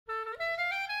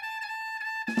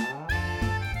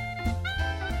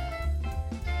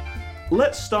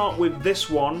Let's start with this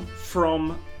one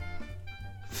from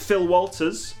Phil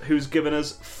Walters, who's given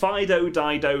us Fido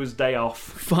Dido's Day Off.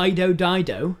 Fido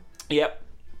Dido? Yep.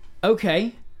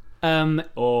 Okay.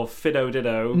 Or Fido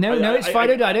Dido. No, it's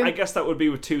Fido Dido. I guess that would be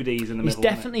with two Ds in the middle. It's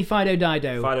definitely Fido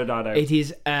Dido. Fido Dido. It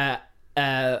is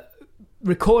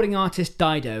recording artist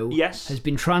Dido. Yes. Has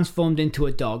been transformed into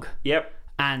a dog. Yep.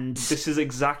 And this is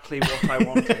exactly what I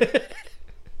wanted.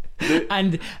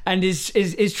 and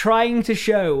is trying to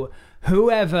show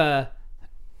whoever.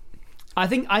 I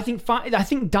think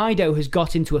Dido has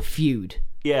got into a feud.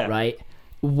 Yeah. Right.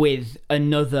 With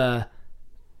another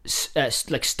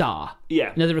star.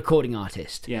 Yeah. Another recording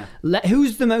artist. Yeah.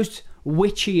 Who's the most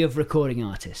witchy of recording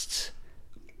artists?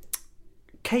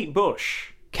 Kate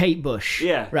Bush. Kate Bush.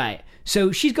 Yeah. Right.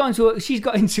 So she's got into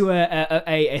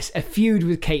a feud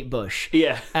with Kate Bush.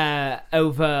 Yeah.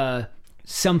 Over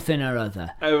something or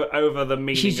other. Over the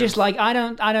meaning. She's just like, I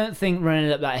don't think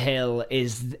Running Up That Hill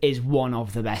is one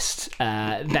of the best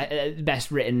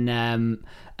best written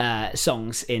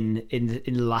songs in the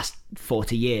last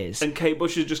 40 years. And Kate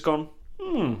Bush has just gone,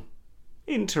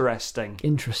 interesting.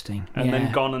 And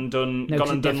then gone and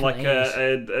done like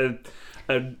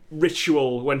a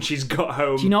ritual when she's got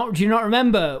home. Do you not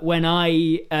remember when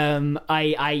I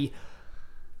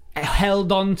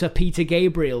held on to Peter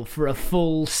Gabriel for a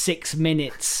full 6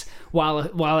 minutes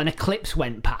while an eclipse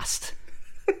went past?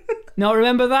 Not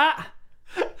remember that?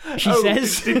 She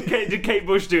says. Did Kate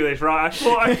Bush do this? Right,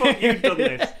 I thought you'd done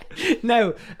this.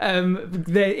 No,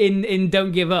 in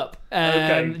Don't Give Up,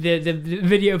 the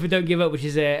video for Don't Give Up, which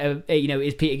is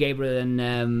is Peter Gabriel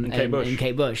and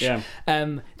Kate Bush. Yeah.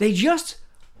 They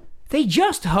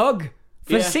just hug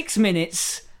for 6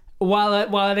 minutes while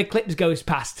an eclipse goes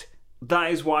past.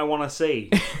 That is what I want to see,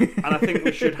 and I think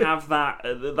we should have that.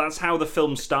 That's how the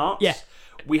film starts. Yeah.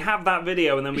 We have that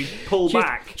video, and then we pull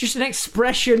back. Just an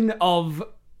expression of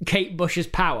Kate Bush's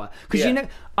power. Because,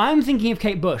 I'm thinking of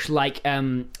Kate Bush like,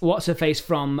 what's her face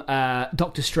from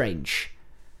Doctor Strange?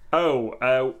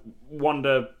 Oh,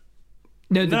 Wanda...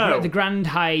 No, the Grand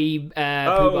High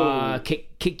Poobah,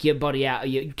 kick your body out,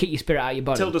 kick your spirit out of your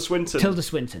body. Tilda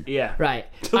Swinton. Yeah. Right.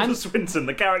 Tilda Swinton,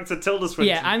 the character Tilda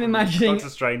Swinton. Yeah, I'm imagining... Doctor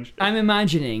Strange. I'm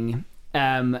imagining...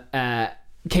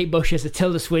 Kate Bush as a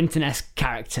Tilda Swinton-esque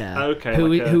character. Okay.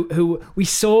 Who we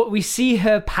see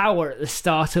her power at the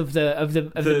start of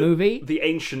the movie. The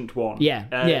ancient one.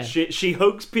 Yeah. She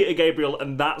hugs Peter Gabriel,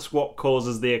 and that's what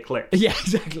causes the eclipse. Yeah,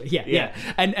 exactly. Yeah.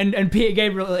 And Peter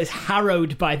Gabriel is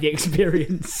harrowed by the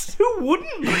experience. Who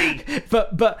wouldn't be?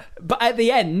 But at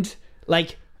the end,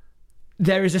 like,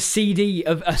 there is a CD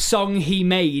of a song he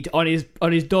made on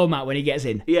his doormat when he gets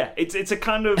in. Yeah, it's a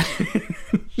kind of...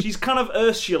 She's kind of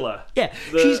Ursula. Yeah,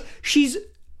 she's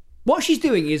what she's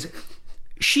doing is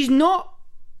she's not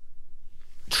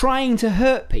trying to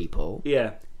hurt people.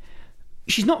 Yeah.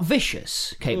 She's not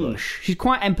vicious, Kate Bush. She's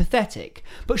quite empathetic,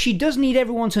 but she does need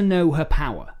everyone to know her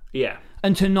power. Yeah.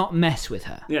 And to not mess with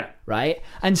her. Yeah. Right?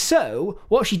 And so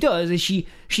what she does is she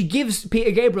gives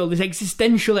Peter Gabriel this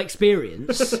existential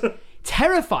experience,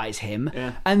 terrifies him,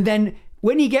 and then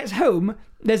when he gets home,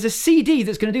 there's a CD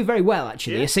that's going to do very well,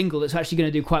 actually, a single that's actually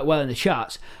going to do quite well in the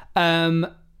charts,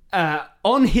 on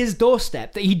his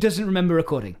doorstep that he doesn't remember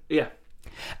recording. Yeah.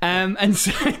 And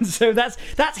so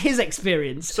that's his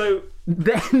experience. So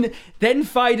then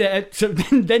Dido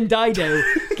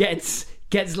gets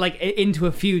like into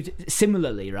a feud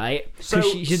similarly, right? Because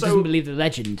she doesn't believe the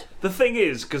legend. The thing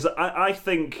is, because I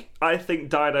think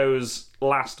Dido's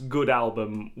last good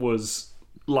album was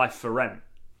Life for Rent.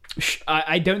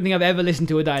 I don't think I've ever listened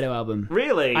to a Dido album.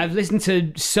 Really? I've listened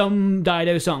to some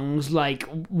Dido songs like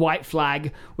White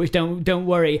Flag, which don't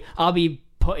worry, I'll be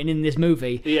putting in this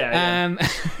movie. Yeah.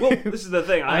 Well, this is the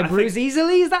thing. I Bruise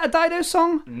Easily, is that a Dido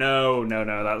song? No,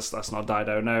 that's not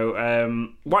Dido.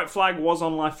 No. White Flag was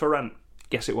on Life for Rent.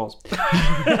 Yes, it was.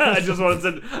 I just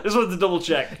wanted to double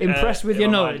check. Impressed with your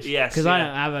knowledge? Yes, because I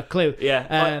don't have a clue.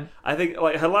 Yeah, I think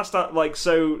like her last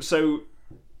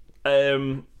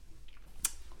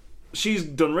she's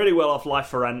done really well off Life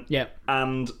for Rent. Yep.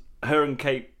 And her and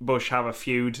Kate Bush have a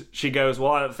feud. She goes,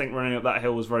 well, I don't think Running Up That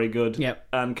Hill was very good. Yep.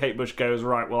 And Kate Bush goes,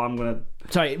 right, well, I'm going to...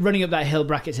 Sorry, Running Up That Hill,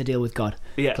 brackets, a deal with God.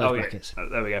 Yeah, close brackets. Yeah.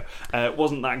 There we go.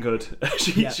 Wasn't that good.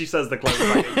 She says the close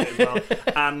brackets bit as well.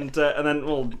 And then,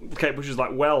 well, Kate Bush is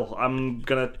like, well, I'm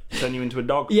going to turn you into a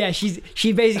dog. Yeah,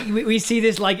 she basically... We see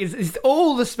this, like, it's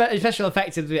all the special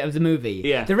effects of the movie.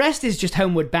 Yeah. The rest is just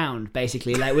Homeward Bound,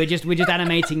 basically. Like, we're just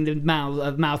animating the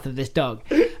mouth of this dog.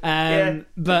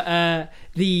 But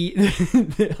we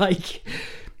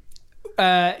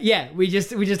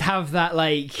just have that,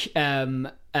 like,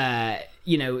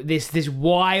 this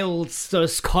wild sort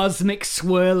of cosmic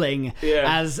swirling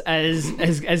as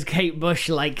Kate Bush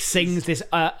like sings this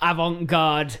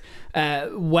avant-garde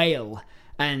wail,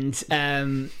 and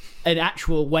an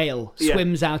actual whale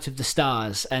swims out of the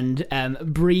stars and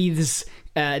breathes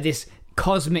this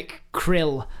cosmic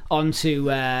krill onto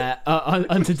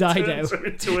Dido,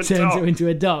 turns her into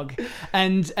a dog,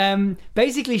 and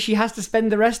basically she has to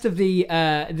spend the rest of the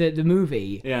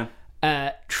movie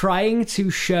trying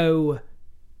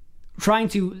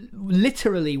to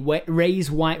literally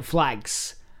raise white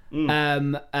flags,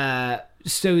 so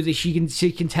that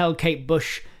she can tell Kate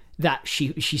Bush that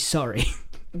she's sorry.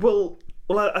 Well,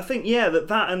 I think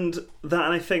that and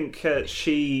I think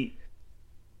she.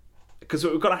 Because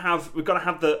we've got to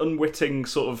have the unwitting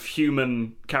sort of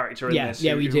human character in this.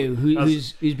 Yeah, we do.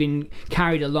 Who's been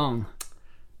carried along?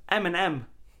 Eminem,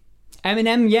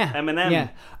 yeah. Eminem. Yeah.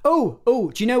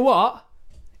 Oh, do you know what?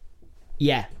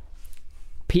 Yeah.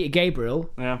 Peter Gabriel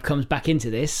comes back into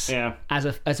this as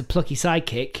a plucky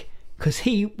sidekick, because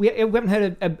we haven't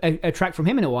heard a track from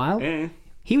him in a while. Yeah.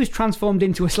 He was transformed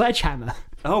into a sledgehammer.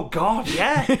 Oh God,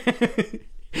 yeah.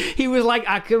 He was like,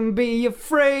 I can be a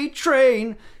freight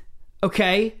train.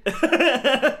 Okay.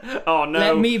 Oh no.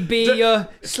 Let me be your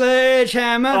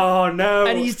sledgehammer. Oh no.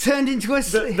 And he's turned into a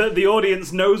the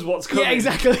audience knows what's coming. Yeah,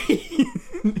 exactly.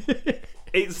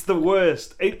 It's the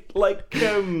worst. It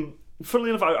funnily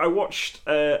enough, I watched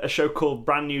a show called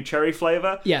Brand New Cherry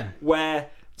Flavour. Yeah. Where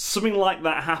something like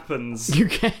that happens.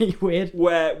 Okay, weird.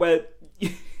 Where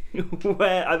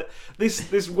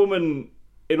this woman,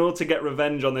 in order to get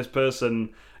revenge on this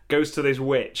person, goes to this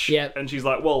witch. Yeah. And she's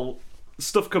like, well,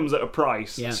 stuff comes at a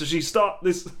price. Yeah. So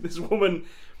this woman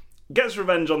gets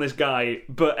revenge on this guy,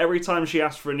 but every time she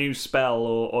asks for a new spell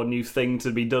or new thing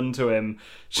to be done to him,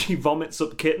 she vomits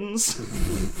up kittens.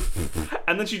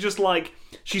 And then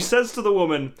she says to the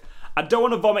woman, I don't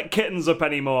want to vomit kittens up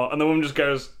anymore. And the woman just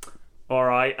goes, all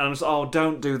right. And I'm just, oh,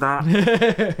 don't do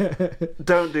that.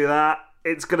 Don't do that.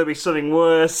 It's going to be something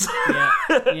worse. Yeah.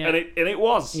 and it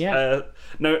was. Yeah.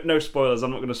 No spoilers.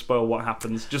 I'm not going to spoil what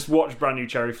happens. Just watch Brand New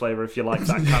Cherry Flavour if you like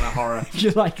that kind of horror. If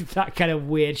you like that kind of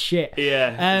weird shit.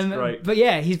 Yeah, it's great. But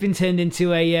yeah, he's been turned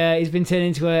into a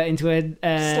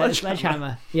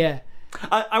sledgehammer. Yeah.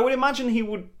 I would imagine he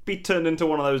would be turned into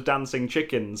one of those dancing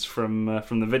chickens from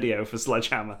the video for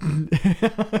Sledgehammer.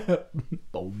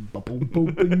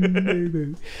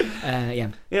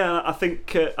 Yeah, I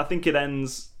think it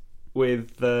ends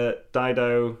with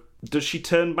Dido. Does she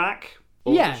turn back?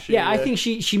 Yeah, I think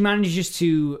she manages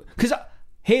to, because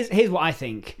here's what I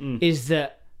think is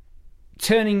that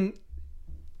Kate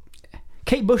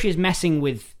Bush is messing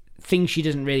with things she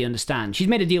doesn't really understand. She's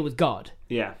made a deal with God.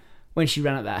 Yeah. When she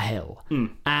ran up that hill,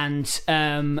 and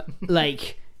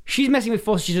she's messing with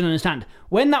forces she doesn't understand.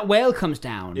 When that whale comes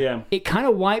down, it kind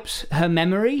of wipes her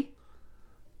memory.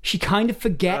 She kind of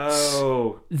forgets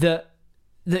that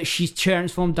she's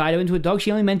transformed Dido into a dog.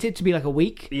 She only meant it to be like a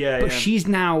week, but she's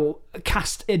now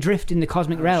cast adrift in the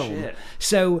cosmic realm. Shit.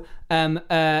 So, and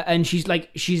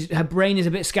her brain is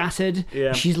a bit scattered.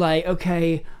 Yeah. She's like,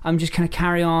 okay, I'm just gonna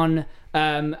carry on.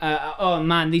 Oh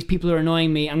man, these people are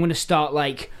annoying me. I'm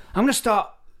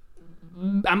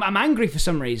angry for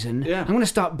some reason. Yeah. I'm going to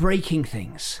start breaking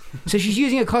things. So she's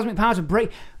using her cosmic power to break,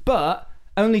 but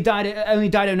only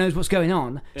Dido knows what's going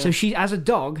on. Yeah. So she, as a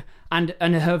dog, and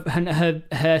her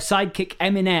sidekick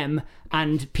Eminem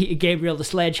and Peter Gabriel the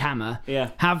Sledgehammer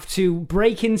have to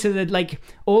break into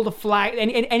all the flag,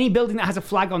 any building that has a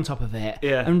flag on top of it,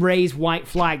 and raise white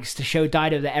flags to show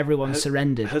Dido that everyone's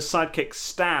surrendered. Her sidekick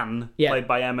Stan, played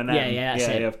by Eminem. Yeah,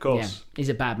 of course. Yeah. He's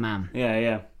a bad man.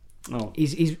 Yeah. Oh.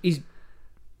 He's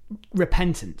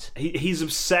repentant. He's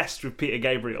obsessed with Peter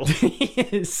Gabriel. He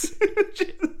is.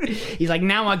 He's like,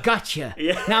 now I got you.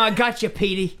 Yeah. Now I got you,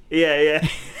 Petey. Yeah.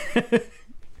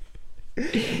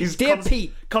 He's Dear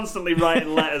Pete. constantly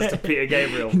writing letters to Peter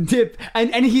Gabriel.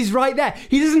 And he's right there.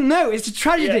 He doesn't know. It's a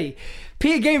tragedy. Yeah.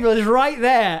 Peter Gabriel is right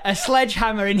there, a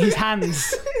sledgehammer in his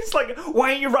hands. It's like, why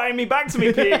aren't you writing me back to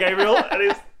me, Peter Gabriel?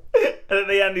 And at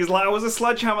the end, he's like, I was a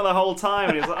sledgehammer the whole time.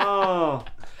 And he's like, oh,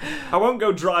 I won't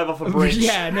go drive off a bridge.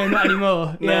 Yeah, no, not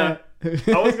anymore. No.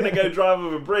 I was going to go drive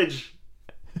off a bridge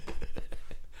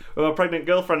with a pregnant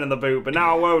girlfriend in the boot, but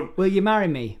now I won't. Will you marry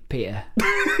me, Peter?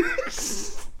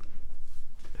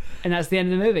 And that's the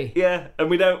end of the movie. Yeah,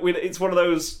 and it's one of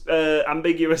those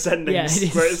ambiguous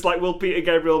endings where it's like, will Peter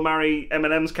Gabriel marry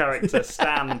Eminem's character,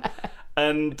 Stan?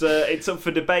 And it's up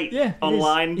for debate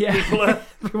online. Yeah. People are...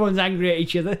 Everyone's angry at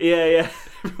each other. Yeah.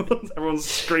 Everyone's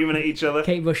screaming at each other.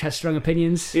 Kate Bush has strong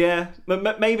opinions. Yeah,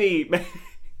 but maybe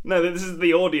No, this is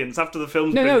the audience after the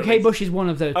film's No, been no, Kate released. Bush is one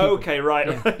of those people. Okay,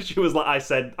 right. She was like, I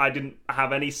said I didn't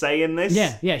have any say in this.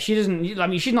 Yeah, she doesn't... I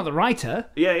mean, she's not the writer.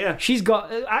 Yeah. She's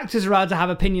got... Actors are allowed to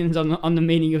have opinions on the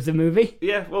meaning of the movie.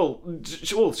 Yeah, well,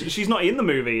 she's not in the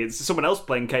movie. It's someone else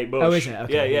playing Kate Bush. Oh, is it?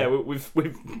 Okay, yeah.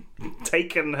 We've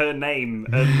taken her name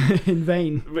and In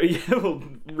vain.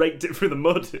 raked it through the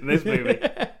mud in this movie.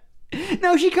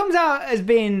 No, she comes out as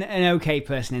being an okay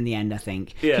person in the end, I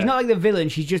think. Yeah. She's not like the villain.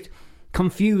 She's just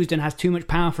confused and has too much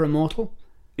power for a mortal.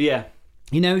 Yeah.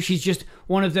 You know, she's just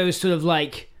one of those sort of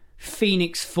like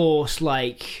Phoenix Force,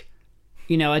 like,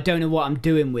 you know, I don't know what I'm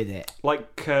doing with it.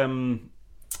 Like Jim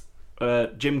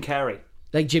Carrey.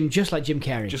 Just like Jim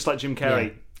Carrey. Just like Jim Carrey.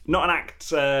 Yeah. Not an act,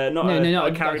 not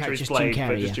a character he's just played, Jim Carrey,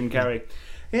 but just yeah. Jim Carrey.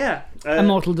 Yeah. A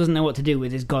mortal doesn't know what to do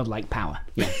with his godlike power.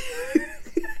 Yeah.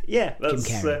 Yeah, that's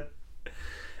Jim Carrey.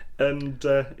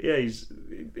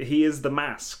 he is the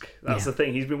mask. That's the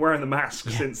thing. He's been wearing the mask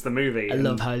since the movie. I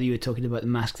love how you were talking about the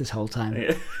mask this whole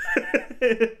time.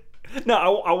 No,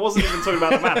 I wasn't even talking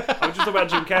about the mask. I was just talking about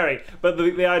Jim Carrey. But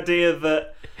the idea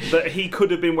that he could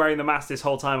have been wearing the mask this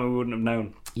whole time and we wouldn't have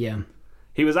known. Yeah.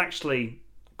 He was actually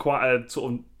quite a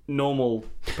sort of normal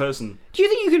person. Do you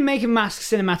think you can make a Mask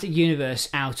cinematic universe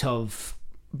out of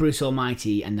Bruce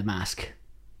Almighty and the Mask?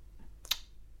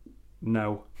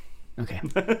 No. Okay.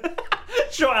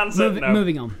 Short answer, no.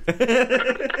 Moving on. Did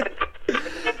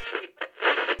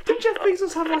Jeff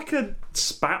Bezos have like a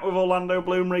spat with Orlando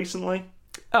Bloom recently?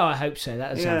 Oh, I hope so.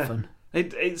 That would sound fun.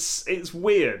 It's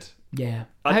weird. Yeah.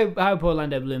 I hope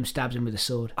Orlando Bloom stabs him with a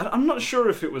sword. I'm not sure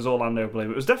if it was Orlando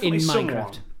Bloom. It was definitely In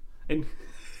someone. Minecraft.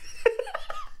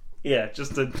 Yeah,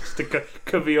 just to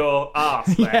cover your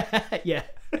arse there. Yeah.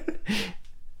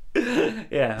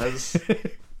 Yeah, that's...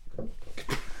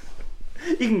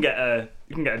 You can get a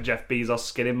Jeff Bezos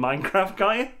skin in Minecraft,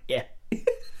 can't you? Yeah.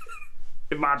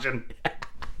 Imagine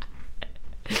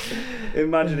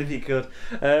if you could.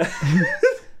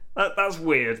 That's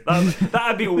weird.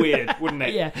 That'd be weird, wouldn't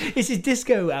it? Yeah. It's his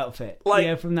disco outfit.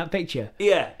 Like- from that picture.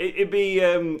 Yeah, it'd be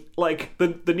like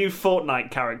the new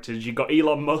Fortnite characters. You got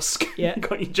Elon Musk. Yeah. You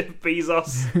got your Jeff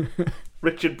Bezos,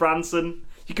 Richard Branson.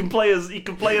 You can play as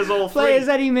all three. Play as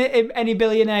any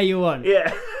billionaire you want.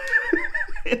 Yeah.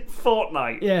 In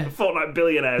Fortnite. Yeah. Fortnite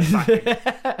billionaires.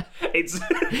 It's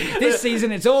This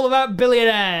season, it's all about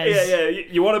billionaires. yeah.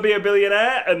 You want to be a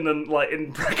billionaire, and then like in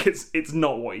brackets, it's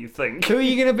not what you think. Who are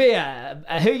you gonna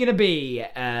be?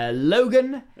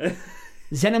 Logan,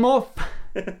 Xenomorph,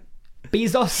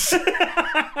 Bezos,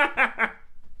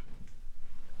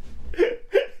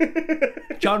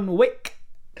 John Wick.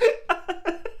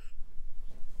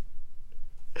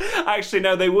 Actually,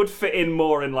 no, they would fit in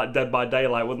more in like Dead by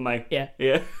Daylight, wouldn't they? Yeah.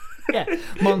 Yeah. Yeah,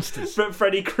 monsters.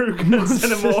 Freddy Krueger,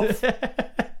 Xenomorph,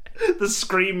 the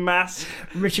Scream mask.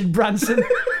 Richard Branson.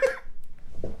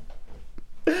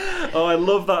 Oh, I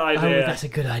love that idea. Oh, that's a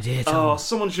good idea, Tom. Oh,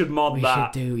 someone should mod we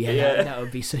that. should do. Yeah, that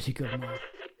would be such a good mod.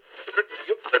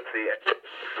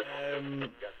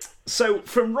 So,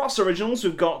 from Ross Originals,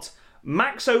 we've got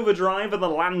Max Overdrive and the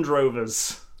Land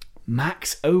Rovers.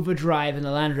 Max Overdrive and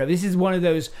the Land Rover. This is one of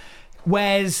those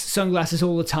wears sunglasses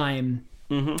all the time,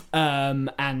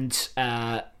 and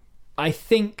I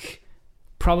think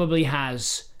probably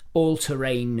has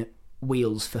all-terrain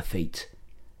wheels for feet.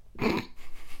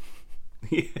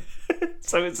 Yeah.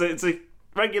 So it's a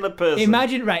regular person.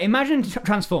 Imagine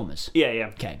Transformers. Yeah.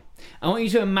 Okay, I want you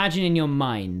to imagine in your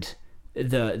mind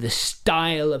the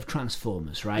style of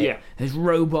Transformers, right? Yeah. There's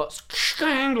robots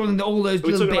and all those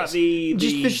We're little talking bits. about the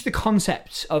Just the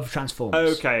concept of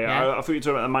Transformers. Okay, yeah? I thought you were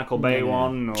talking about the Michael Bay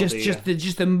one. Or Just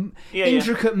the Yeah,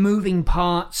 intricate moving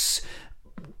parts.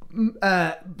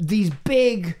 These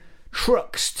big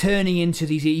trucks turning into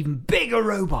these even bigger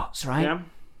robots, right? Yeah.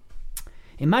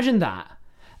 Imagine that,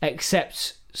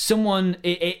 except someone.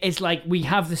 It's like we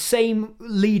have the same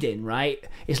lead-in, right?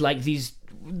 It's like this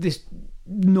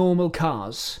normal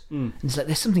cars, and it's like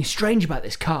there's something strange about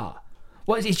this car.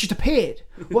 What is it? It's just appeared.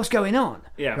 What's going on?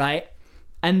 Yeah. Right.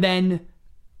 And then,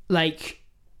 like,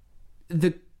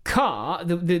 the car,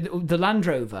 the Land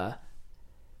Rover,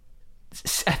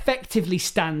 effectively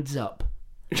stands up,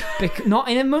 not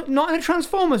in a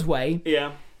Transformers way.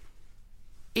 Yeah.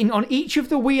 On each of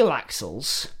the wheel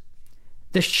axles,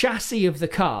 the chassis of the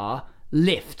car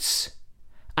lifts,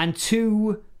 and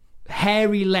two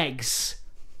hairy legs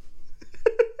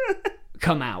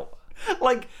come out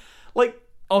Like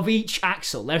of each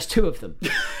axle. There's two of them.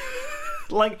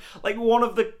 like one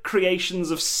of the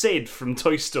creations of Sid from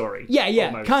Toy Story. Yeah,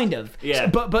 almost. kind of. Yeah.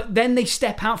 But then they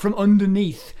step out from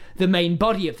underneath the main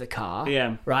body of the car.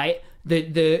 Yeah. Right?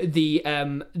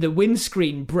 the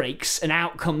windscreen breaks and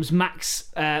out comes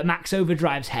Max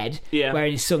Overdrive's head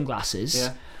wearing his sunglasses.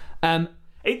 Yeah.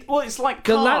 It's like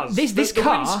cars. This the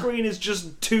car windscreen is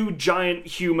just two giant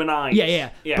human eyes. Yeah.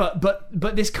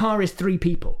 But this car is 3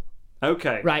 people.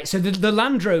 Okay. Right. So the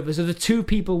Land Rovers are the 2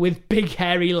 people with big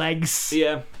hairy legs.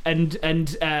 Yeah.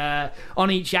 And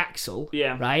on each axle.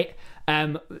 Yeah. Right.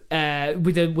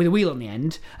 With a wheel on the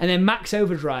end, and then Max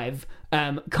Overdrive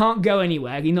can't go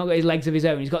anywhere. He's not got his legs of his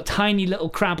own. He's got tiny little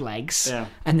crab legs. Yeah.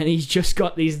 And then he's just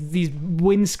got these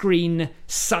windscreen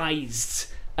sized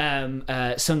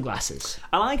sunglasses.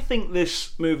 And I think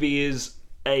this movie is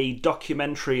a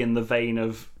documentary in the vein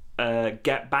of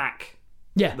Get Back,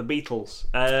 Yeah. the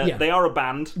Beatles. They are a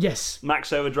band. Yes.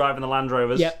 Max Overdrive and the Land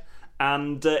Rovers. Yep.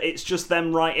 And it's just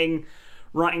them writing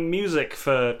music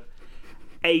for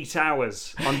 8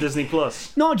 hours on Disney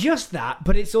Plus. Not just that,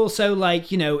 but it's also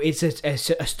like, it's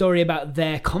a story about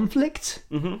their conflict,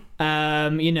 or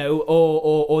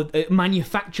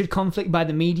manufactured conflict by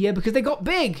the media, because they got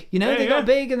big, they got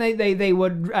big, and they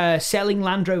were selling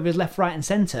Land Rovers left, right, and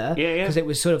centre, because it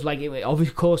was sort of like,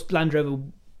 of course, Land Rover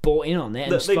bought in on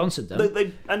it and sponsored them.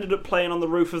 They ended up playing on the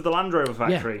roof of the Land Rover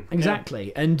factory. Yeah, exactly.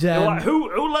 Yeah. And they're like,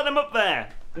 who let them up there?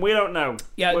 We don't know.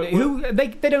 Yeah, they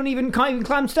can't even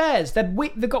climb stairs.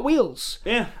 They've got wheels.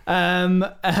 Yeah.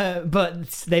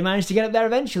 But they managed to get up there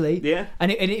eventually. Yeah.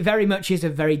 And it very much is a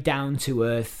very down to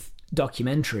earth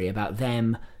documentary about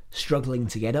them struggling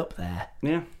to get up there.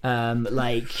 Yeah.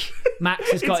 Like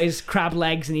Max has got his crab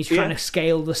legs and he's trying to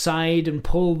scale the side and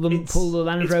pull the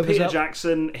Land Rovers Peter up.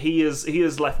 Jackson. He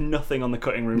has left nothing on the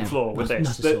cutting room floor with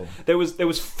this. Not at all. There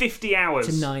was 50 hours.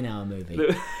 It's a 9-hour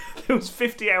movie. There was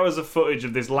 50 hours of footage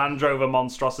of this Land Rover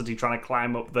monstrosity trying to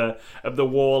climb up the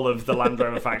wall of the Land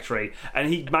Rover factory,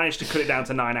 and he managed to cut it down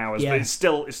to 9 hours. Yeah. But it's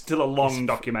still a long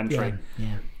documentary.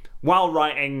 Yeah. While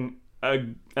writing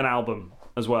an album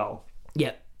as well.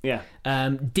 Yeah. Yeah.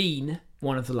 Dean,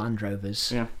 one of the Land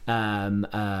Rovers, Yeah.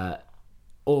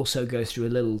 also goes through a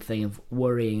little thing of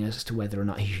worrying as to whether or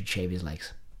not he should shave his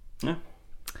legs. Yeah.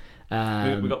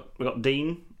 We got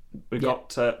Dean. We've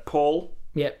got Paul.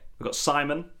 Yep. We've got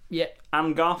Simon. Yep.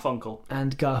 And Garfunkel.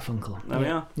 And Garfunkel. There we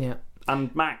are. Yeah.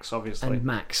 And Max, obviously. And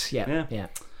Max. Yeah.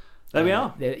 There we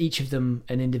are. They're each of them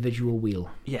an individual wheel.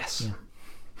 Yes. Yeah.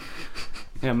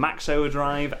 Yeah, Max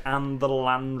Overdrive and the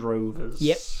Land Rovers.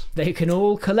 Yep. They can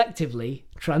all collectively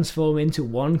transform into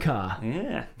one car.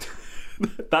 Yeah.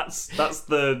 that's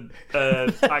the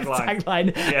tagline.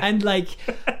 Tagline. Yeah.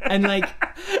 And I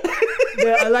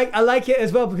like it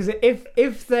as well, because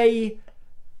if they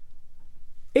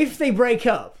break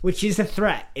up, which is a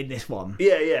threat in this one,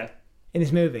 Yeah. in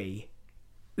this movie,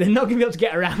 they're not going to be able to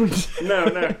get around.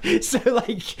 No. So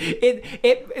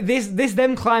this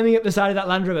them climbing up the side of that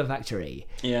Land Rover factory.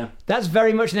 Yeah. That's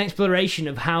very much an exploration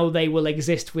of how they will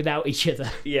exist without each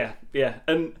other. Yeah.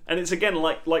 And it's again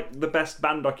like the best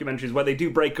band documentaries where they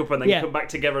do break up and then come back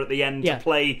together at the end to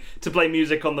play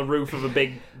music on the roof of a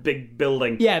big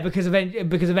building. Yeah, because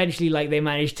eventually they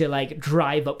manage to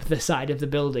drive up the side of the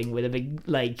building with a big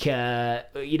kind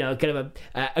of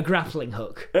a grappling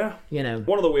hook. Yeah.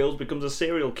 One of the wheels becomes a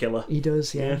serial killer. He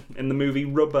does, yeah. In the movie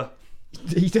Rubber.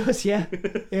 He does, yeah.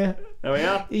 Yeah. There we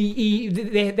are.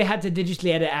 They had to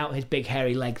digitally edit out his big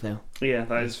hairy leg, though. Yeah,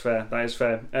 that is fair.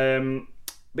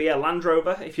 But yeah, Land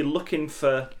Rover, if you're looking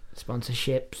for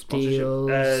sponsorships,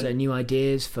 deals, new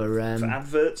ideas for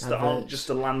adverts that aren't just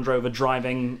a Land Rover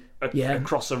driving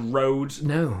across a road.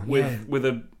 No, with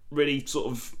a really sort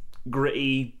of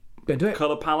gritty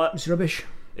colour palette. It's rubbish.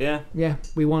 Yeah.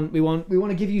 We want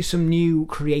to give you some new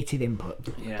creative input,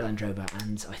 Land Rover,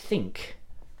 and I think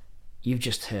you've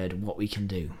just heard what we can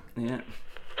do. Yeah.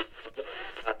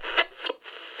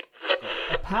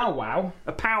 A powwow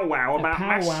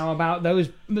about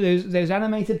those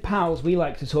animated pals we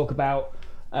like to talk about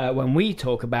when we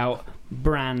talk about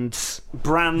brands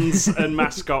and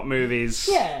mascot movies.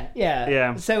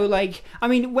 Yeah. So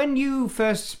when you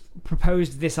first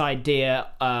proposed this idea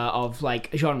of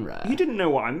genre, you didn't know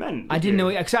what I meant. I didn't know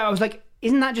it, because I was like,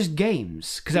 isn't that just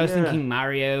games? Because I was thinking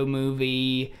Mario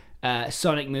movie,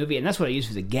 Sonic movie, and that's what I used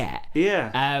for the get.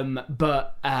 Yeah.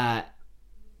 But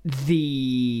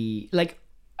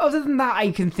other than that,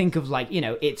 I can think of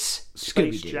it's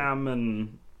Space Scooby-Doo. Jam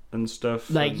and stuff.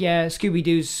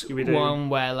 Scooby-Doo's Scooby-Doo. one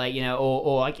where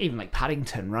or even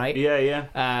Paddington, right?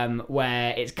 Yeah.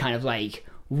 Where it's kind of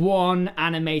one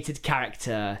animated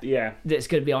character Yeah. that's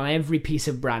going to be on every piece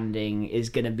of branding is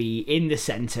going to be in the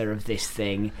center of this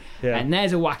thing. Yeah. And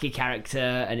there's a wacky character,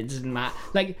 and it doesn't matter.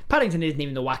 Like, Paddington isn't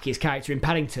even the wackiest character in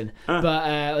Paddington, but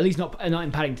at least not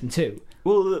in Paddington 2.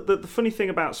 Well, the funny thing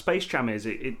about Space Jam is,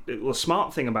 the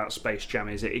smart thing about Space Jam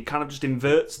is it kind of just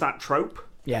inverts that trope.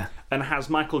 Yeah. And has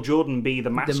Michael Jordan be the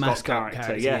mascot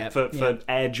character. Yeah, for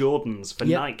Air Jordans, for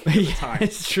Nike at the time.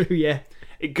 It's true, yeah.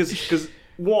 Because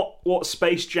what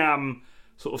Space Jam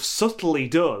sort of subtly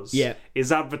does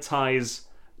is advertise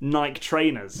Nike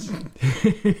trainers.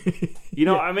 You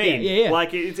know what I mean? Yeah.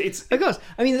 Like it's Of course.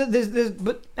 I mean,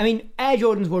 Air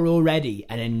Jordans were already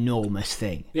an enormous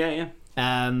thing. Yeah.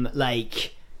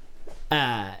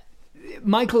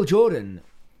 Michael Jordan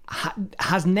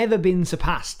has never been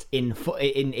surpassed in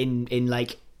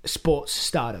like sports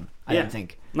stardom. I don't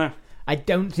think. No. I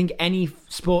don't think any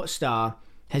sports star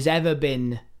has ever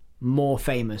been more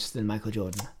famous than Michael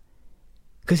Jordan,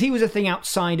 because he was a thing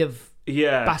outside of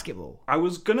basketball. I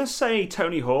was gonna say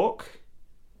Tony Hawk,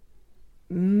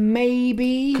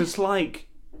 maybe, because like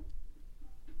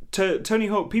Tony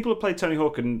Hawk, people have played Tony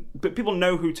Hawk, but people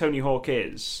know who Tony Hawk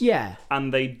is. Yeah,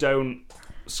 and they don't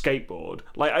skateboard.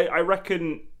 Like I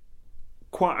reckon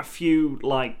quite a few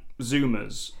like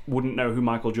Zoomers wouldn't know who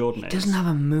Michael Jordan is. He doesn't have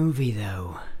a movie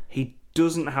though. He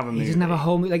doesn't have a movie. He doesn't have a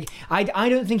whole movie. Like I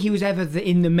don't think he was ever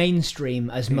in the mainstream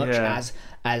as much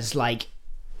as like,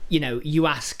 you know, you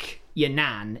ask your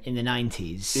nan in the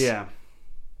 90s. Yeah.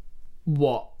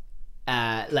 What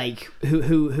like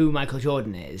who Michael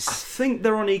Jordan is. I think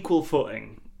they're on equal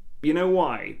footing. You know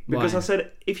why? Because Why?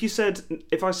 if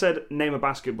I said name a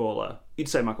basketballer, you'd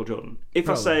say Michael Jordan. If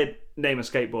I said name a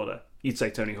skateboarder, you'd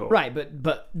say Tony Hawk. Right,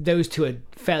 but those two are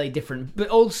fairly different. But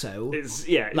also, it's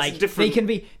like different.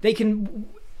 they can.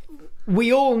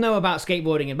 We all know about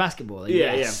skateboarding and basketball,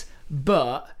 yes.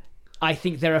 But I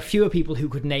think there are fewer people who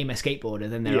could name a skateboarder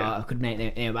than there are who could name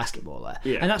a basketballer,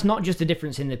 and that's not just a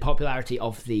difference in the popularity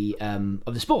of the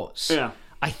sports. Yeah.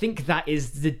 I think that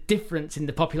is the difference in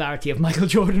the popularity of Michael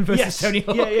Jordan versus Tony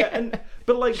Hawk.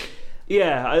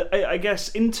 I guess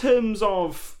in terms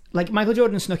of like Michael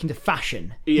Jordan snuck into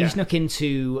fashion. Yeah. He snuck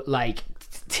into like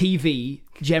TV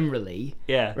generally.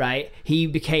 Yeah. Right? He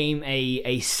became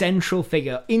a central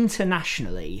figure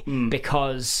internationally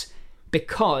because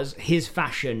his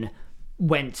fashion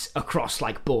went across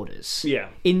like borders. Yeah.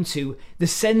 Into the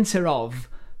center of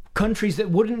countries that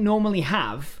wouldn't normally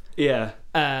have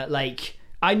like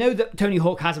I know that Tony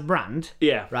Hawk has a brand.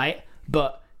 Yeah. Right?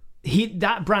 But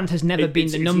that brand has never been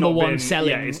the number one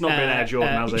selling. Yeah, it's not been Air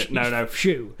Jordan, has it? No.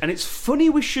 Shoe. And it's funny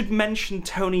we should mention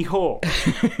Tony Hawk.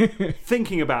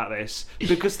 Thinking about this,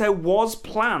 because there was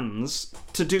plans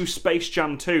to do Space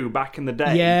Jam 2 back in the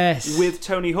day. Yes. With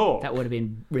Tony Hawk. That would have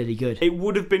been really good. It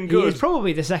would have been good. He is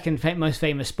probably the second most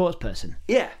famous sports person.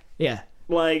 Yeah. Yeah.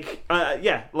 Like,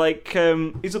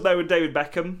 he's up there with David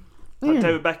Beckham.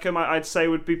 David Beckham, I'd say,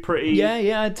 would be pretty.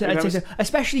 Yeah, I'd say so.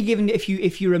 Especially given if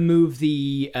you remove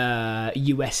the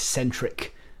US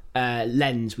centric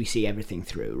lens we see everything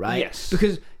through, right? Yes.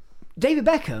 Because David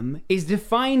Beckham is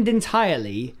defined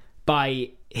entirely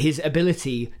by his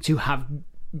ability to have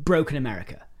broken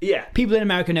America. Yeah. People in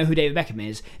America know who David Beckham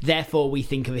is, therefore we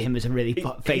think of him as a really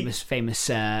famous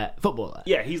footballer.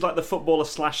 Yeah, he's like the footballer /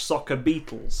 soccer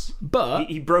Beatles. But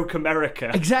he broke America.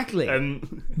 Exactly.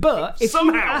 But if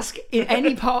somehow you ask in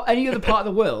any other part of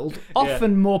the world,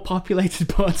 often more populated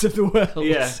parts of the world,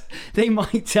 they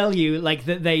might tell you like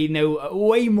that they know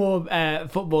way more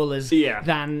footballers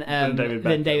than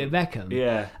David Beckham.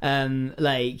 Yeah.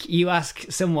 Like you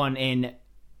ask someone in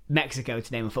Mexico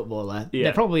to name a footballer,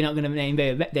 they're probably not going to name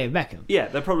David Beckham. Yeah,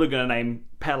 they're probably going to name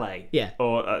Pele. Yeah.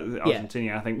 Or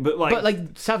Argentina, I think.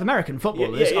 But South American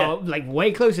footballers are like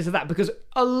way closer to that because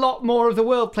a lot more of the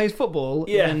world plays football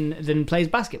than plays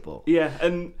basketball. Yeah,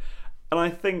 and I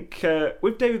think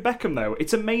with David Beckham though,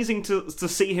 it's amazing to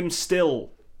see him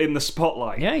still in the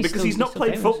spotlight. Yeah, he's not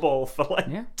played football for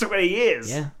 20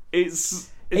 years. Yeah.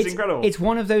 It's incredible. It's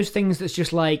one of those things that's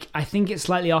just like, I think it's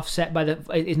slightly offset by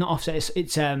it's not offset,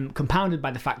 it's compounded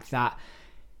by the fact that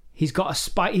he's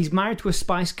married to a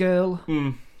Spice Girl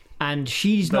and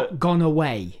she's not gone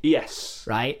away. Yes.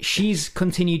 Right? She's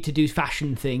continued to do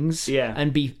fashion things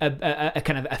and be a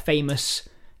kind of a famous,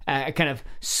 kind of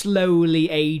slowly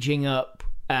aging up,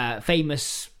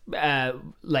 famous,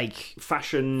 like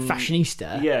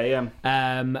fashionista.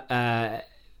 Yeah.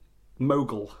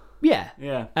 Mogul. Yeah.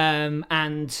 Yeah.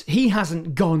 And he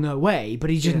hasn't gone away,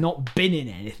 but he's just not been in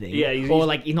anything. Yeah. He's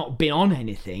not been on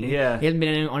anything. Yeah. He hasn't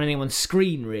been on anyone's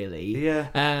screen, really. Yeah.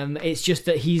 It's just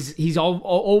that he's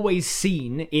always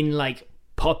seen in, like,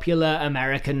 popular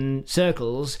American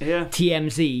circles, Yeah.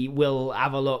 TMZ will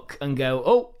have a look and go,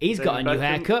 "Oh, he's got a new Beckham.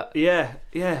 haircut." Yeah,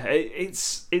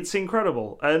 it's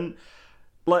incredible, and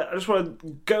like I just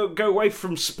want to go away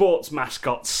from sports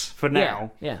mascots for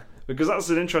now, Yeah. because that's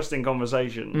an interesting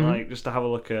conversation. Like just to have a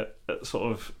look at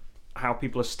sort of how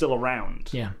people are still around,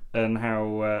 Yeah. and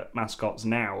how mascots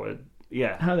now are,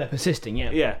 How they're persisting,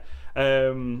 yeah,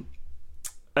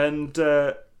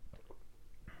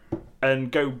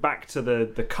 and go back to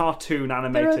the cartoon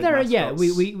animated mascots.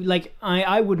 we like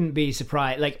I wouldn't be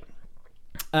surprised. Like,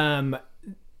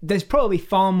 there's probably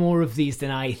far more of these than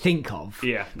I think of.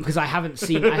 Yeah. Because I haven't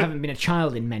been a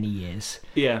child in many years.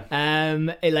 Yeah.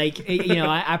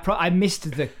 I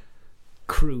missed the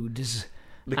Crudes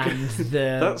and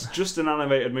the. That's just an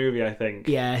animated movie, I think.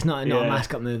 Yeah, it's not a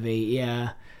mascot movie.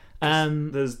 Yeah.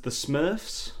 There's the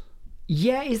Smurfs.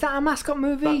 Yeah, is that a mascot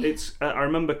movie? I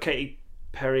remember Katy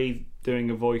Perry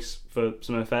doing a voice for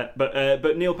Smurfette,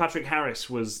 but Neil Patrick Harris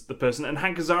was the person, and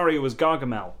Hank Azaria was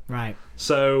Gargamel. Right.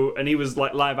 So, and he was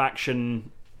like live action.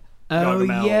 Oh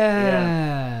Gargamel.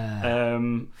 yeah.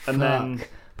 And then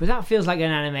but that feels like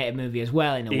an animated movie as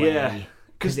well in a way. yeah,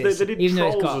 because they did even though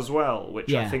it's Trolls got- as well,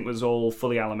 which I think was all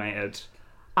fully animated.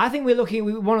 I think we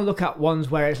want to look at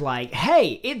ones where it's like,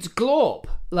 hey, it's Glorp.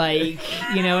 Like,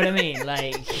 you know what I mean?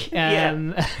 Like,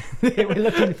 we're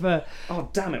looking for. Oh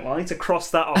damn it! Well, I need to cross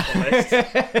that off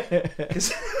the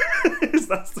list because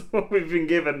that's what we've been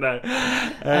given now.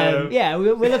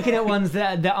 We're looking at ones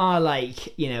that are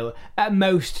like, you know, at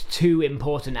most two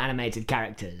important animated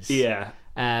characters. Yeah.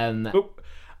 Um,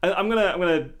 I'm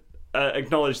gonna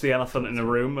acknowledge the elephant in the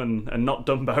room and not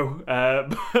Dumbo,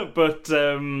 but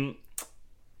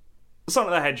Sonic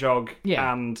the Hedgehog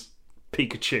and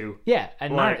Pikachu. Yeah,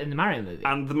 and Like- in the Mario movie.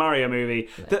 And the Mario movie.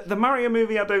 The Mario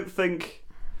movie, I don't think.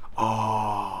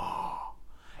 Oh,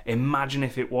 imagine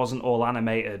if it wasn't all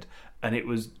animated and it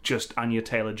was just Anya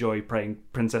Taylor-Joy playing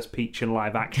Princess Peach in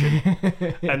live action,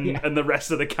 and the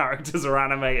rest of the characters are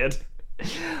animated.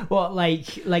 What,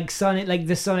 like Sonic, like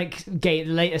the Sonic game,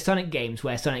 the later Sonic games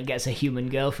where Sonic gets a human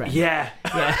girlfriend. Yeah,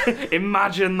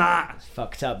 imagine that.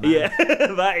 Fucked up, man. Yeah,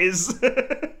 that is.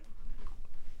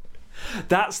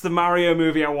 That's the Mario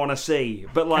movie I want to see.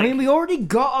 But like, I mean, we already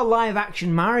got a live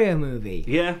action Mario movie.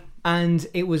 yeah, And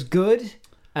it was good.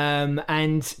 And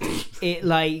it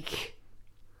like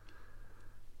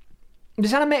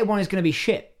this animated one is going to be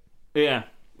shit. yeah.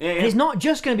 And it's not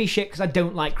just going to be shit because I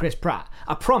don't like Chris Pratt.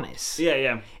 I promise.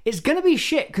 Yeah. It's going to be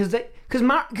shit because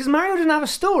Mario doesn't have a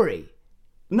story.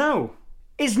 No.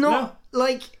 It's not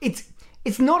like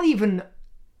it's not even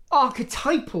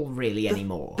archetypal really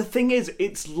anymore. The thing is,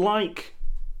 it's like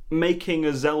making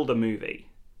a Zelda movie.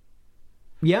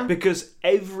 Yeah. Because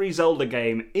every Zelda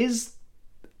game is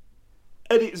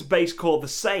at its base core the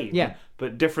same. Yeah.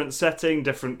 But different setting,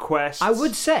 different quests. I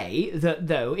would say that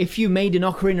though, if you made an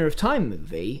Ocarina of Time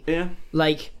movie, Yeah.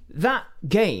 like that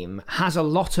game has a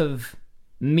lot of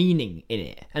meaning in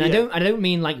it, and Yeah. I don't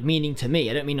mean like meaning to me.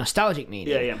 I don't mean nostalgic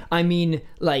meaning. Yeah. I mean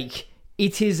like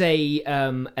it is it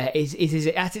is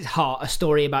at its heart a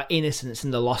story about innocence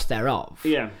and the loss thereof.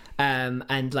 Yeah.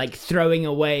 And like throwing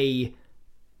away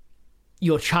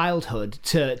your childhood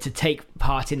to take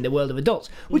part in the world of adults,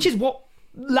 which is what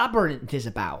Labyrinth is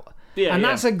about. Yeah, and yeah.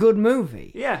 that's a good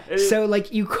movie. Yeah, it is. So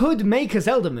like you could make a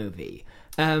Zelda movie,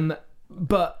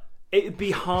 but It'd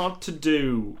be hard to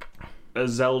do a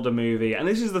Zelda movie, and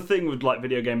this is the thing with like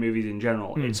video game movies in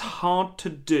general. It's hard to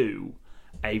do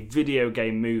a video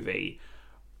game movie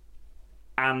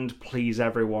and please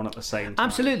everyone at the same time.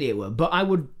 absolutely it would. But I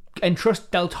would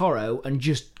entrust Del Toro and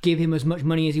just give him as much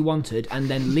money as he wanted and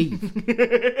then leave.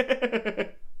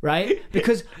 Right?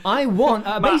 Because I want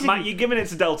basically. Matt, you're giving it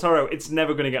to Del Toro. It's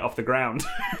never going to get off the ground.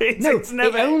 No, it's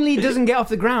never. it only doesn't get off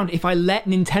the ground if I let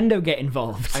Nintendo get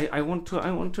involved. I want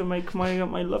to make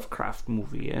my Lovecraft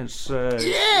movie.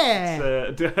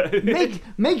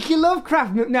 Make your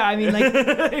Lovecraft movie. No, I mean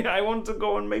like I want to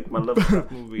go and make my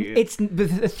Lovecraft movie. it's the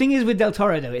thing is with Del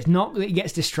Toro though, it's not that he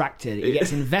gets distracted. He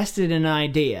gets invested in an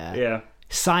idea. Yeah.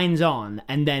 Signs on,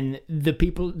 and then the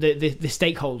people, the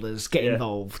stakeholders get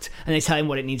involved, and they tell him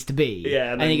what it needs to be.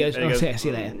 Yeah, and he goes, see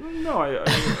you later. No, I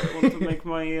want to make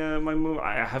my my movie.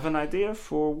 I have an idea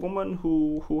for a woman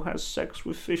who has sex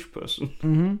with fish person.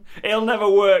 Mm-hmm. It'll never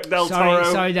work, Del Toro.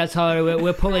 Sorry, Del Toro.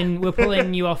 We're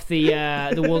pulling you off the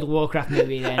World of Warcraft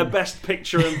movie. Then A best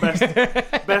picture and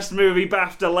best movie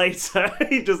BAFTA later.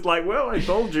 He's just like, well, I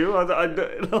told you. I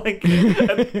like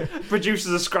and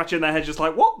producers are scratching their heads, just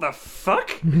like, what the fuck?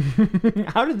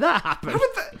 How did that happen?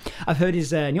 I've heard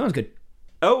his new one's good.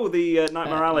 Oh, the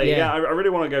Nightmare Alley. yeah. Yeah, I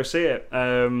really want to go see it.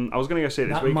 I was going to go see it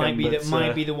this That weekend.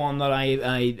 might be the one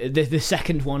that the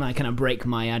second one I kind of break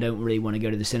my I don't really want to go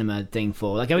to the cinema thing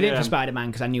for. Like I did for Spider-Man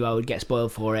because I knew I would get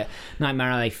spoiled for it. Nightmare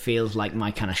Alley feels like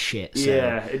my kind of shit. So,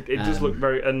 yeah, it does look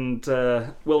very... And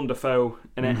Willem Dafoe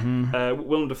in it. Mm-hmm.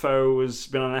 Willem Dafoe has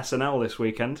been on SNL this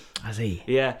weekend. Has he?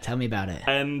 Yeah. Tell me about it.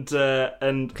 And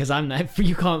Because I'm not,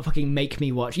 you can't fucking make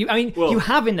me watch. You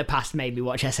have in the past made me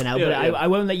watch SNL, but I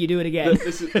won't let you do it again.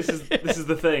 This is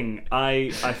the thing. I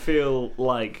feel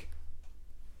like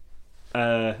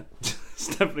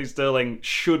Stephanie Sterling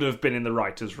should have been in the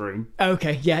writers' room.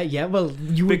 Okay, yeah. Well,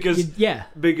 because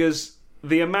because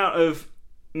the amount of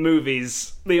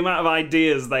movies, the amount of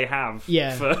ideas they have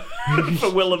for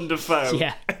Willem Dafoe.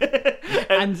 Yeah.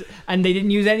 and they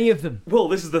didn't use any of them. Well,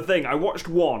 this is the thing. I watched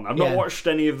one. I've not watched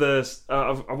any of the.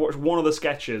 I've watched one of the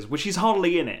sketches, which he's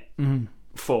hardly in it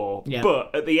for. Yeah.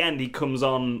 But at the end, he comes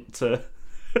on to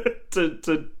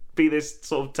to be this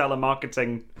sort of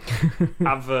telemarketing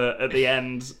advert at the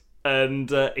end.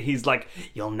 And he's like,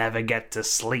 "You'll never get to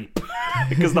sleep,"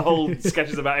 because the whole sketch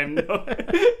is about him,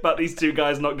 about these two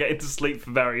guys not getting to sleep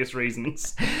for various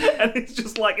reasons. And it's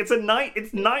just like it's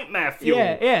nightmare fuel.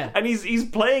 Yeah. And he's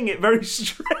playing it very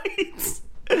straight.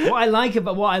 What I like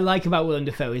about Willem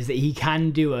Dafoe is that he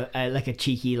can do a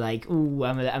cheeky ooh,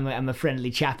 I'm a friendly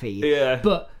chappy. Yeah.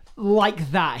 But like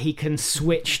that, he can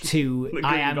switch to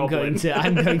I'm going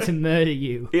to murder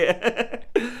you. Yeah.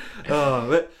 Oh,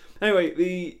 but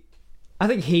anyway, I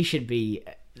think he should be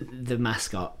the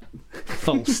mascot.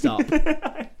 Full stop.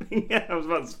 Yeah, I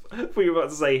thought you were about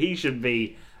to say he should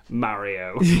be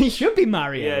Mario. He should be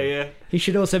Mario. Yeah. He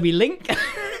should also be Link.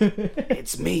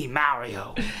 It's me,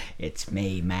 Mario. It's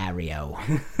me, Mario.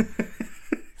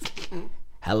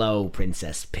 Hello,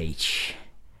 Princess Peach.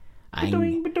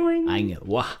 I'm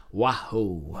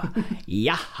wahoo.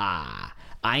 Yaha.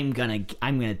 I'm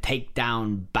gonna take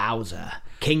down Bowser.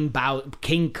 King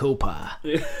Koopa.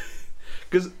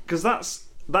 Because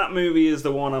that movie is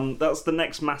the one that's the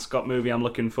next mascot movie I'm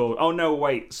looking for. Oh no,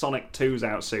 wait, Sonic 2's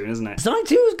out soon, isn't it? Sonic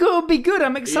 2's gonna be good.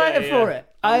 I'm excited for it.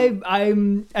 I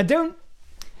don't.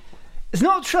 It's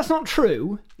not. That's not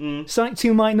true. Sonic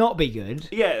 2 might not be good.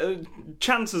 Yeah,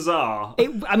 chances are.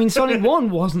 Sonic 1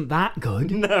 wasn't that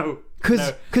good. No,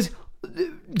 because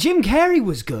Jim Carrey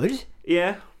was good.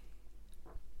 Yeah.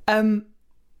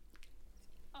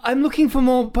 I'm looking for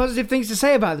more positive things to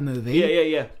say about the movie.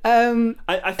 Yeah.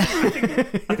 I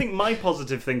think my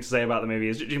positive thing to say about the movie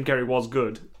is that Jim Carrey was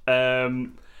good,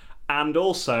 and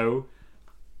also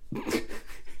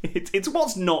it's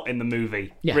what's not in the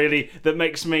movie really that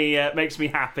makes me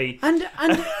happy. And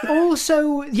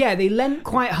also, they leant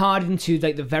quite hard into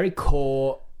the very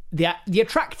core, the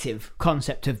attractive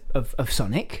concept of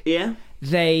Sonic. Yeah.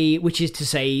 Which is to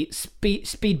say,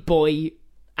 Speed Boy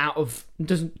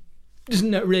doesn't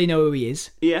really know who he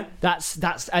is. Yeah.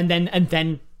 That's and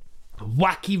then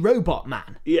Wacky Robot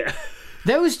Man. Yeah.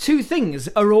 Those two things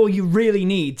are all you really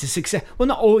need to success. Well,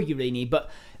 not all you really need, but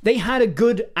they had a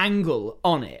good angle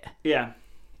on it. Yeah.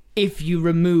 If you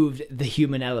removed the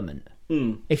human element.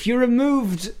 If you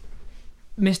removed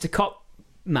Mr. Cop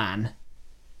Man,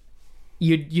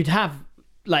 you'd have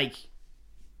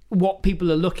what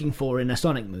people are looking for in a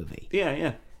Sonic movie.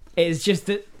 Yeah. It's just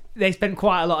that they spent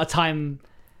quite a lot of time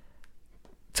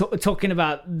talking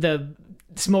about the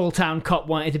small town cop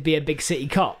wanted to be a big city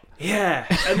cop. Yeah,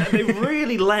 and they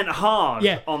really lent hard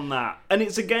on that. And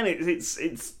it's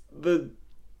the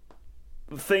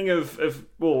thing of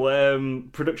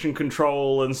production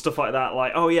control and stuff like that.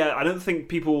 Like, I don't think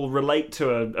people relate to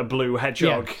a blue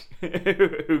hedgehog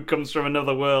who comes from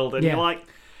another world, and you're like,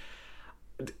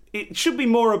 it should be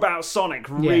more about Sonic,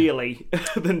 really,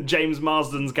 than James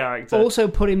Marsden's character. Also,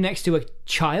 put him next to a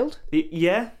child.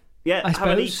 Yeah, I have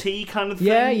an suppose. ET kind of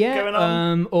thing going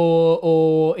on.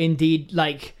 Or indeed,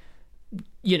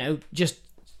 just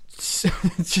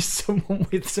someone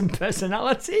with some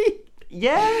personality.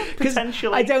 Yeah,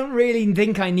 potentially. I don't really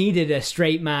think I needed a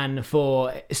straight man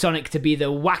for Sonic to be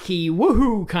the wacky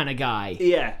woohoo kind of guy.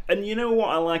 Yeah, and you know what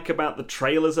I like about the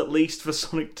trailers, at least for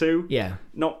Sonic 2? Yeah.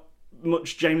 Not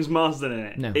much James Marsden in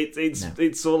it. No.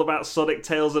 It's all about Sonic,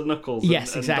 Tails, and Knuckles.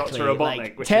 Yes, and exactly. Dr.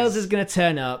 Robotnik. Tails is going to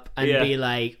turn up and be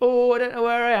like, "Oh, I don't know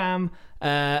where I am,"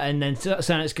 and then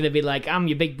Sonic's going to be like, "I'm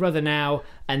your big brother now,"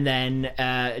 and then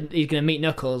he's going to meet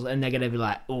Knuckles, and they're going to be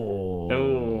like,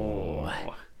 "Oh,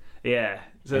 yeah."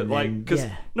 So because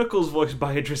Knuckles, voiced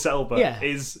by Idris Elba,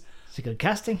 is. It's a good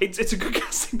casting. It's a good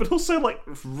casting, but also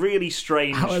really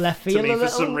strange out of left field to me for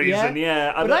some reason.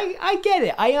 Yeah, but I get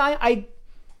it.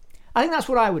 I think that's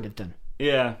what I would have done.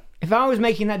 Yeah. If I was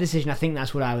making that decision, I think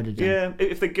that's what I would have done. Yeah,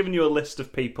 if they're giving you a list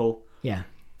of people, Yeah.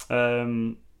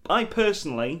 I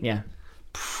personally Yeah.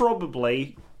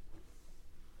 probably.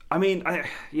 I mean,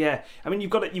 you've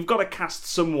got to cast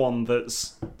someone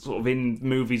that's sort of in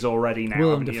movies already now.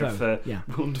 Willem haven't you, Dafoe, for yeah.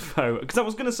 Willem Dafoe. Because I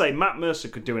was going to say Matt Mercer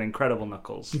could do an incredible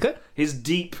Knuckles. Okay. His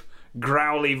deep,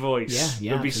 growly voice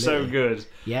would be so good.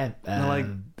 Yeah.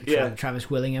 yeah. Travis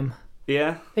Willingham.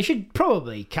 Yeah, They should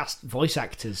probably cast voice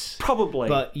actors. probably.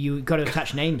 But you got to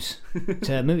attach names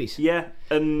to movies. Yeah,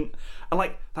 and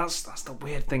like that's the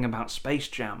weird thing about Space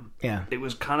Jam. Yeah. It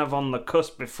was kind of on the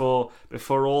cusp before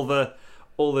all the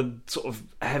sort of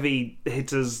heavy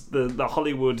hitters, the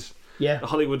Hollywood Yeah. the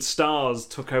Hollywood stars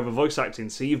took over voice acting.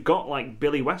 So you've got like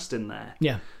Billy West in there,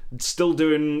 Yeah. still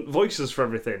doing voices for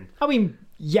everything. I mean,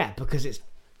 yeah, because it's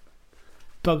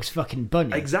Bugs fucking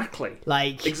Bunny. Exactly.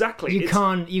 Like Exactly. you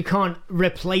can't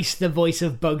replace the voice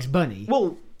of Bugs Bunny.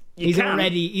 Well, he's can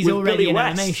already with Billy in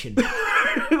West. animation.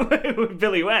 With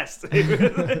Billy West,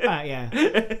 Yeah.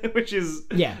 which is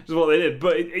Yeah. what they did.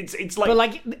 But it's like, But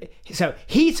like, so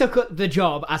he took up the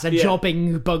job as a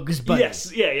jobbing Bugs Bunny.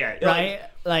 yes, yeah, Right.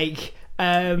 Like.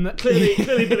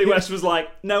 Clearly, Billy West was like,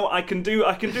 "No, I can do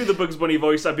the Bugs Bunny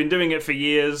voice. I've been doing it for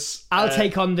years. I'll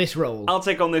take on this role. I'll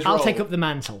take on this role. I'll take up the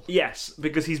mantle. Yes,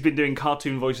 because he's been doing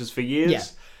cartoon voices for years. Yeah.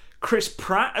 Chris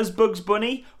Pratt as Bugs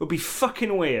Bunny would be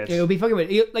fucking weird. It'll be fucking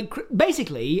weird. Like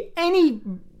basically any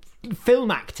film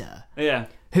actor Yeah,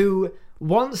 who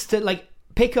wants to like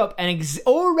pick up an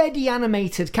already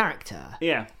animated character,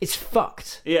 yeah, it's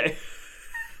fucked, yeah,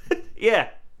 yeah.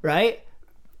 right?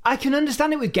 I can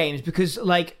understand it with games because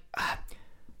like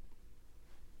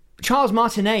Charles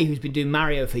Martinet, who's been doing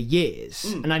Mario for years,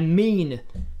 and I mean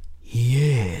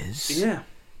years, Yeah,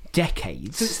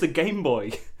 decades. since the Game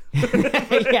Boy.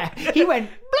 Yeah, he went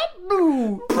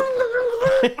blue.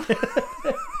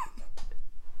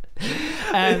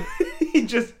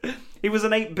 He was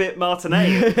an 8-bit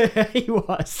Martinet. He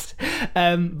was,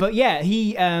 but yeah,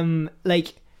 he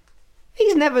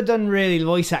he's never done really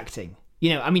voice acting.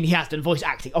 You know, I mean, he has done voice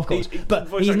acting, of course, but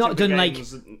voice he's not acting done for like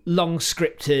games. long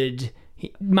scripted.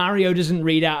 Mario doesn't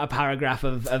read out a paragraph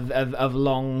of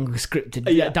long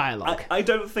scripted dialogue. I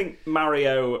don't think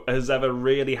Mario has ever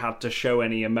really had to show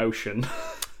any emotion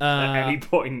at any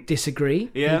point. Disagree.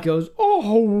 Yeah. He goes,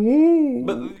 oh,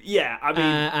 But yeah, I mean,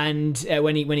 and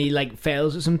when he like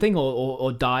fails at something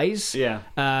or dies,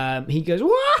 yeah. he goes,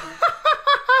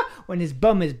 when his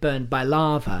bum is burned by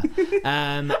lava.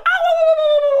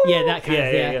 Yeah, that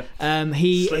kind of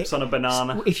he Slips on a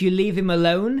banana. If you leave him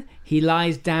alone, he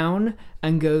lies down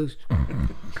and goes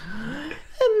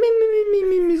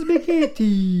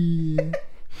spaghetti,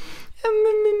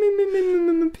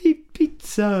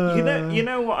 pizza. You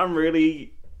know what I'm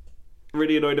really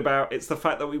annoyed about? It's the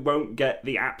fact that we won't get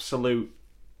the absolute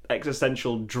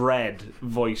existential dread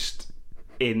voiced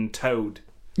in Toad.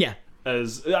 Yeah.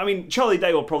 I mean, Charlie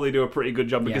Day will probably do a pretty good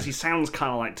job because he sounds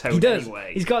kind of like Toad He does.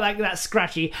 anyway. He's got like that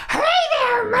scratchy, hey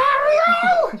there,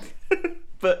 Mario!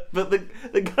 But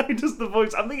the guy does the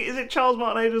voice. I think, is it Charles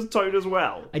Martinet does Toad as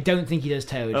well? I don't think he does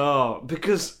Toad. Oh,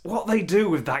 because what they do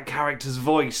with that character's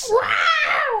voice,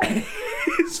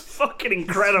 it's fucking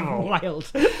incredible.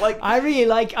 Wild. Like, I really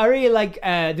like one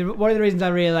of the reasons I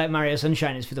really like Mario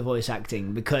Sunshine is for the voice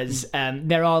acting, because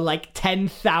there are like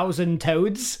 10,000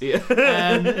 Toads. Yeah.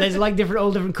 There's like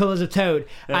all different colours of Toad,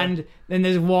 and then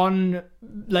there's one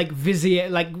like vizier,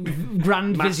 like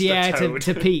grand Master vizier Toad.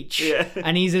 to Peach, Yeah.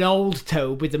 and he's an old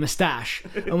Toad with a moustache.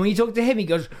 And when you talk to him, he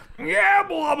goes, yeah,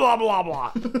 blah blah blah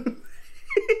blah,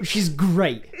 which is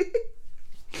great.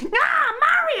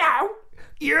 Mario.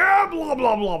 Yeah, blah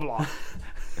blah blah blah.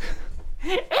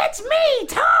 It's me,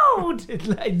 Toad.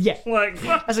 Yeah, like,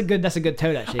 that's a good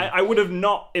Toad actually. I would have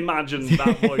not imagined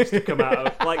that voice to come out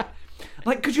of like.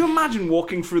 Could you imagine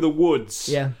walking through the woods?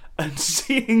 Yeah. And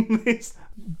seeing this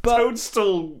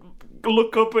toadstool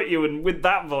look up at you and with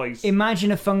that voice.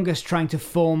 Imagine a fungus trying to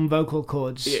form vocal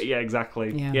cords. Yeah,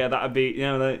 exactly. Yeah. Yeah, that'd be.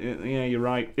 Yeah, you're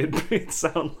right. It'd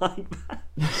sound like that.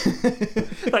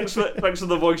 Thanks for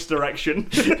the voice direction.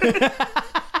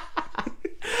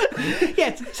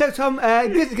 Yes. So Tom,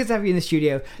 good to have you in the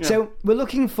studio. Yeah. So we're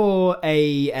looking for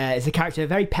as a character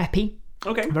very peppy.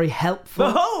 Okay. Very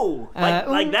helpful. Oh,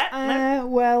 like that?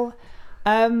 Well,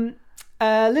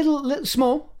 little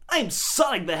small. I'm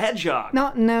Sonic the Hedgehog.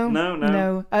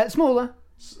 No. Smaller.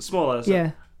 Smaller. So.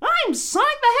 Yeah. I'm Sonic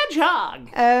the Hedgehog.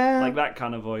 Like that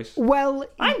kind of voice. Well,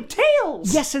 I'm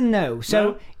Tails. Yes and no.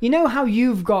 So you know how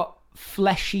you've got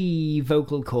fleshy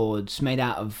vocal cords made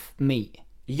out of meat?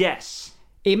 Yes.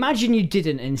 Imagine you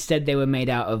didn't. Instead, they were made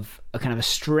out of a kind of a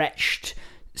stretched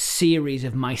series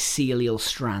of mycelial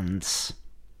strands.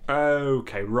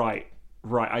 Okay, right.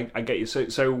 Right, I get you.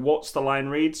 So what's the line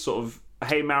read? Sort of,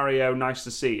 hey Mario, nice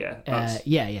to see you.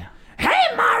 Yeah.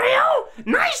 Hey Mario,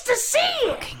 nice to see you.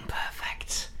 Fucking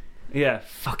perfect. Yeah.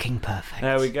 Fucking perfect.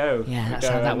 There we go. Yeah, that's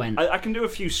how that went. I can do a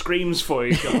few screams for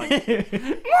you.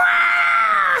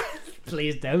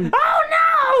 Please don't.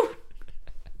 Oh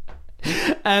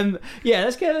no! Yeah,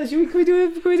 let's get. Can we do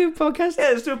a podcast? Yeah,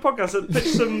 let's do a podcast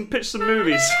and pitch some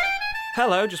movies.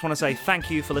 Hello, just want to say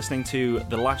thank you for listening to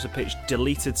the Lives of Pitch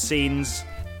deleted scenes.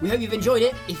 We hope you've enjoyed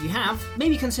it. If you have,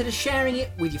 maybe consider sharing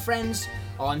it with your friends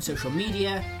on social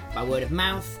media, by word of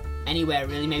mouth, anywhere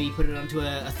really. Maybe put it onto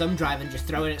a thumb drive and just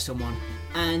throw it at someone.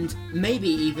 And maybe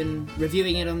even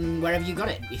reviewing it on wherever you got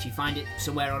it. If you find it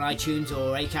somewhere on iTunes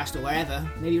or Acast or wherever,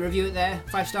 maybe review it there.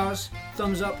 5 stars,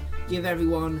 thumbs up, give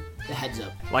everyone the heads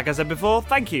up. Like I said before,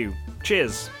 thank you.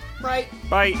 Cheers. Right.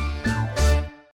 Bye.